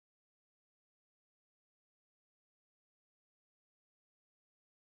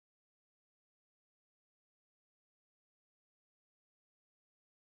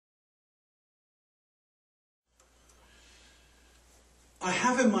I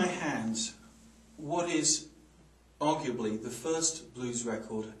have in my hands what is arguably the first blues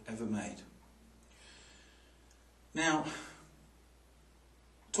record ever made. Now,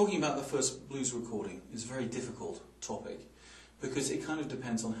 talking about the first blues recording is a very difficult topic because it kind of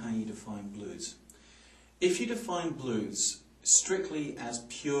depends on how you define blues. If you define blues strictly as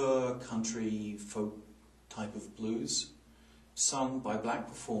pure country folk type of blues, sung by black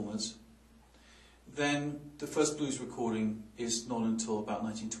performers, then the first blues recording is not until about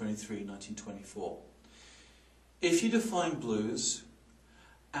 1923, 1924. If you define blues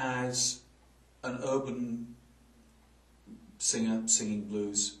as an urban singer singing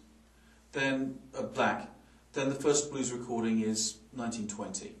blues, then the first blues recording is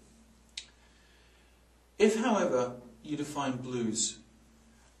 1920. If, however, you define blues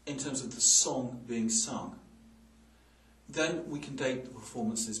in terms of the song being sung, then we can date the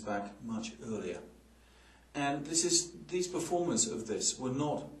performances back much earlier. And these performers of this were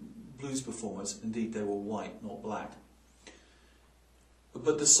not blues performers, indeed they were white, not black.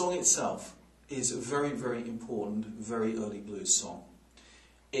 But the song itself is a very, very important, very early blues song.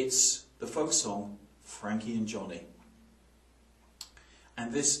 It's the folk song, Frankie and Johnny.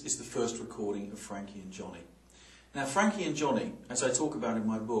 And this is the first recording of Frankie and Johnny. Now, Frankie and Johnny, as I talk about in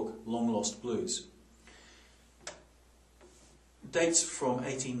my book, Long Lost Blues, dates from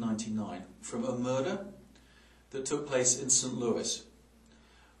 1899, from a murder that took place in St. Louis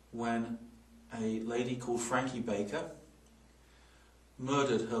when a lady called Frankie Baker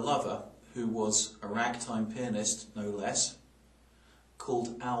murdered her lover, who was a ragtime pianist, no less,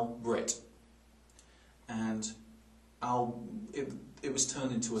 called Al Britt. And it was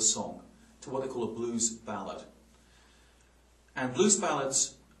turned into a song, to what they call a blues ballad. And blues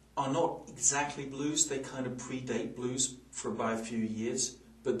ballads are not exactly blues, they kind of predate blues by a few years,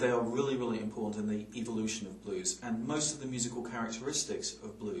 but they are really, really important in the evolution of blues. And most of the musical characteristics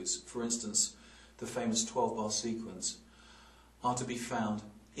of blues, for instance, the famous 12-bar sequence, are to be found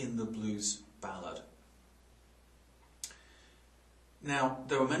in the blues ballad. Now,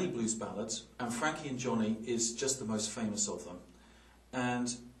 there are many blues ballads, and Frankie and Johnny is just the most famous of them.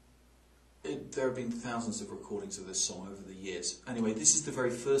 And there have been thousands of recordings of this song over the years. Anyway, this is the very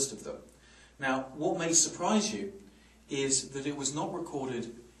first of them. Now, what may surprise you is that it was not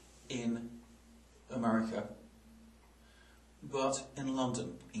recorded in America, but in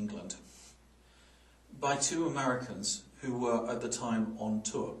London, England, by two Americans who were at the time on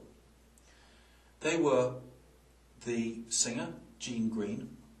tour. They were the singer, Gene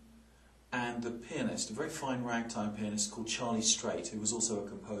Green, and the pianist, a very fine ragtime pianist called Charlie Straight, who was also a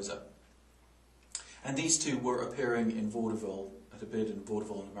composer. And these two were appearing in vaudeville, at a bid in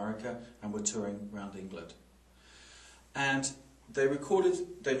vaudeville in America, and were touring around England. And they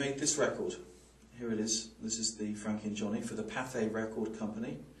made this record. Here it is. This is the Frankie and Johnny for the Pathé Record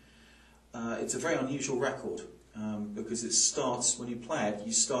Company. It's a very unusual record because it starts, when you play it,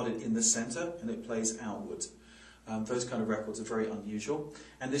 you start it in the centre and it plays outwards. Those kind of records are very unusual.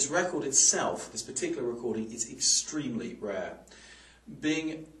 And this record itself, this particular recording, is extremely rare.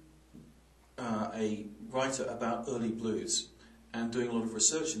 Being a writer about early blues and doing a lot of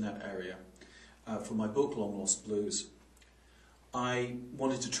research in that area for my book Long Lost Blues, I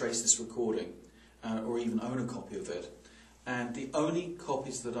wanted to trace this recording or even own a copy of it. And the only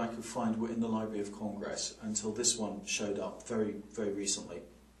copies that I could find were in the Library of Congress until this one showed up very, very recently.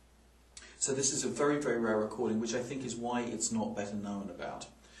 So this is a very, very rare recording, which I think is why it's not better known about.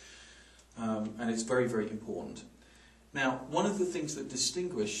 And it's very, very important. Now, one of the things that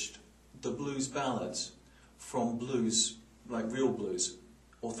distinguished the blues ballads from blues, like real blues,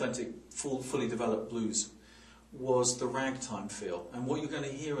 authentic, fully developed blues, was the ragtime feel. And what you're going to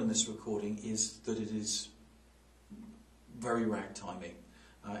hear in this recording is that it is very ragtimey.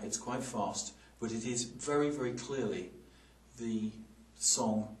 It's quite fast, but it is very, very clearly the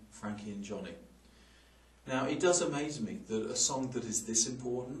song Frankie and Johnny. Now, it does amaze me that a song that is this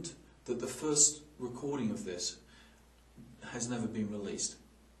important, that the first recording of this has never been released.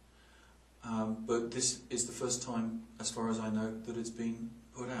 But this is the first time, as far as I know, that it's been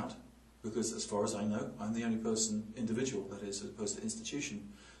put out. Because as far as I know, I'm the only individual, that is, as opposed to institution,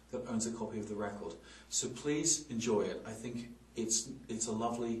 that owns a copy of the record. So please enjoy it. I think it's a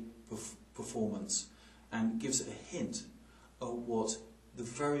lovely performance and gives a hint of what the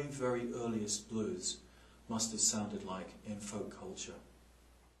very, very earliest blues must have sounded like in folk culture.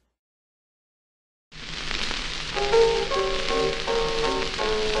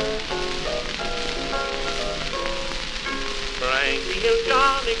 Frankie and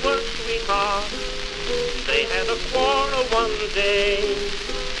Johnny were sweethearts. They had a quarrel one day.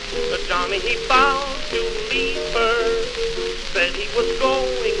 Johnny, he vowed to leave her. Said he was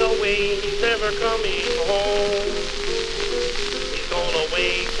going away, he's never coming home. He's gone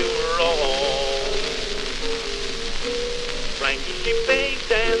away too long. Frankie, she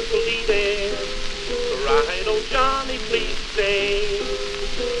begged and pleaded, cried, oh Johnny, please stay.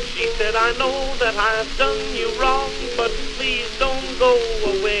 She said, I know that I've done you wrong, but please don't go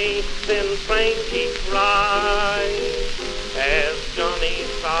away. Then Frankie cried as Johnny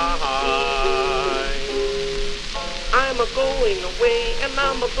sighed. I'm a-going away and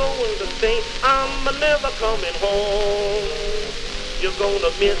I'm a-going to stay. I'm never coming home. You're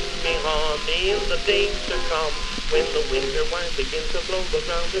gonna miss me, honey, in the days to come. When the winter wind begins to blow, the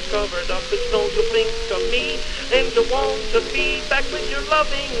ground is covered up with snow. You think of me and you want to be back with your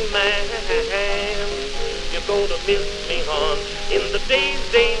loving man. You're gonna miss me, hon, in the days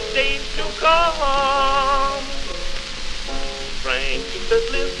to come. Frankie says,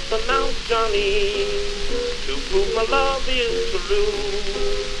 listen now, Johnny, to prove my love is true.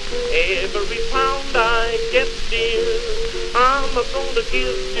 Every pound I get, dear, I'm gonna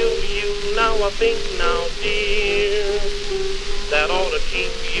give to you. Now I think now, dear, that ought to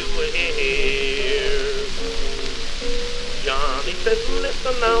keep you here. Johnny says,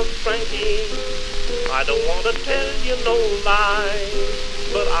 listen now, Frankie, I don't want to tell you no lie,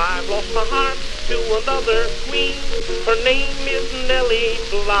 but I've lost my heart to another queen. Her name is Nellie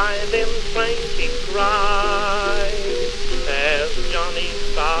Bly. Then Frankie cried as Johnny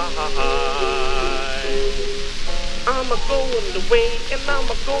sighed. I'm a-going away and I'm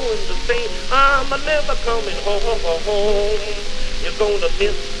a-going to stay. I'm never coming home. You're gonna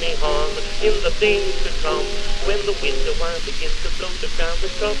miss me, hon, in the days to come. When the winter wind begins to blow, the ground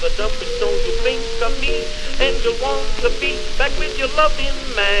is covered up with snow. You think of me and you want to be back with your loving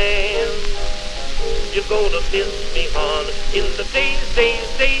man. You're gonna miss me, hon, in the days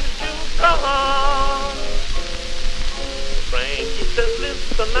to come. Frankie says,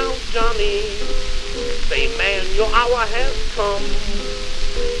 listen now, Johnny, say, man, your hour has come.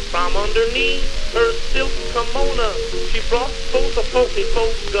 From underneath her silk kimono, she brought forth a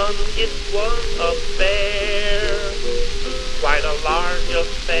 44 gun. It was a bear, quite a large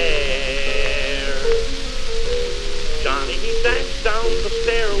affair. Johnny, he dashed down the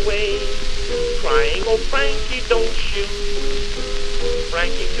stairway, crying, oh Frankie, don't shoot.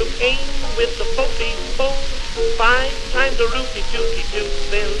 Frankie took aim with the 44, 5 times a rooty-tooty-toot.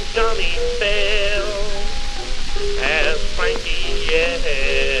 Then Johnny fell as Frankie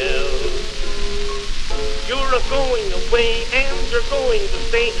yelled. You're a-going away and you're going to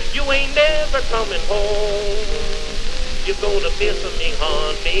stay. You ain't never coming home. You're gonna miss me,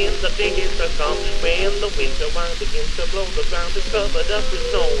 honey, in the days to come. When the winter wind begins to blow, the ground is covered up with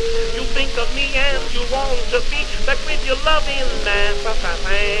snow. You think of me and you want to be back with your loving man.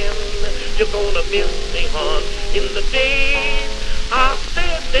 You're gonna miss me, hon, in the days, I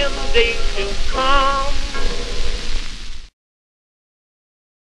said them days to come.